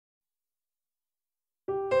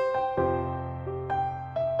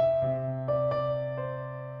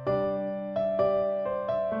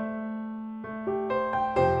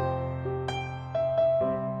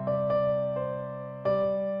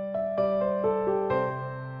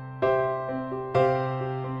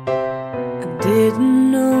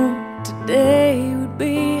Didn't know today would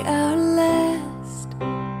be our last,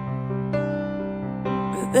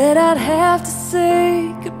 or that I'd have to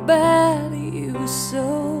say goodbye to you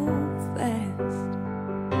so fast.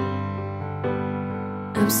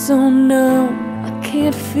 I'm so numb, I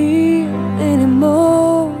can't feel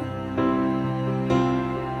anymore.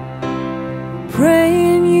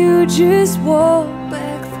 Praying you just walk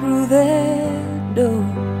back through that door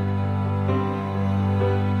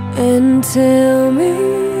and tell me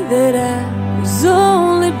that I was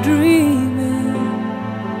only dreaming.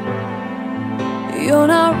 You're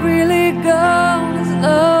not really gone as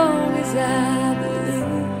long as I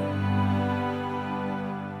believe.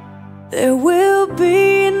 There will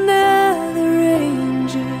be another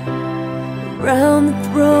angel around the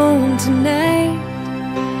throne tonight.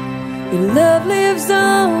 Your love lives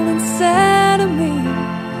on inside of me,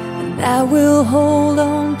 and I will hold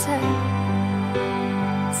on tight.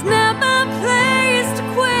 It's not my place to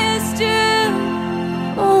question,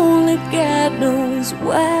 only God knows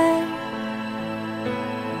why.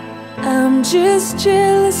 I'm just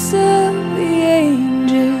jealous of the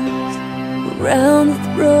angels around the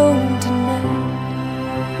throne tonight.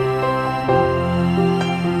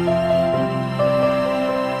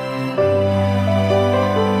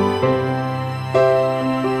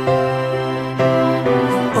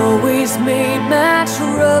 Always made my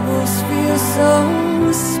troubles feel so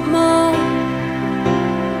small,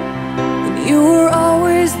 and you were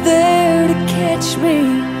always there to catch me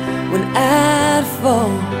when I'd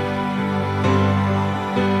fall.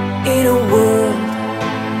 In a world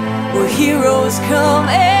where heroes come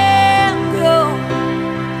and go,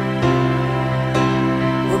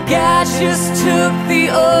 well, God just took the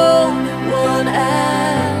only one I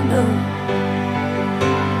know.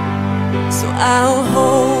 So I'll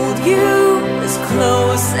hold you as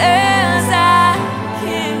close as I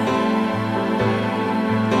can,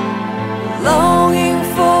 longing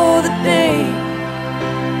for the day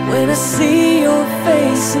when I see your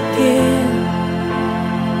face again.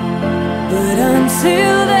 But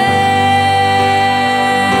until then,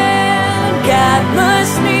 God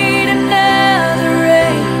must need another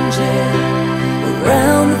angel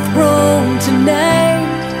around the throne tonight.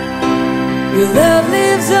 Your love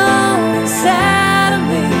lives on inside of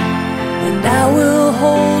me, and I will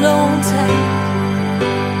hold on tight.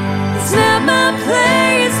 It's not my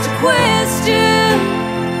place to question,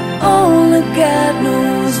 only God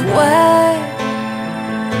knows why.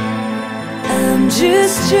 I'm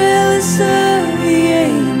just jealous of the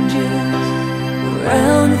angels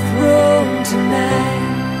around the throne tonight,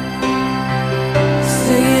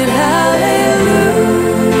 singing hallelujah,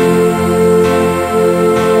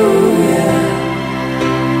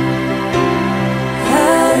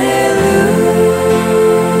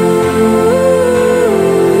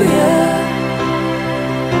 hallelujah,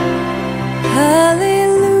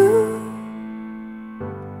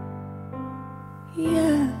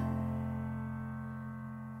 hallelujah.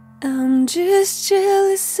 I'm just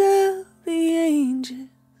jealous of the angels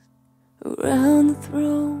around the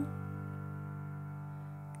throne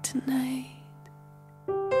tonight.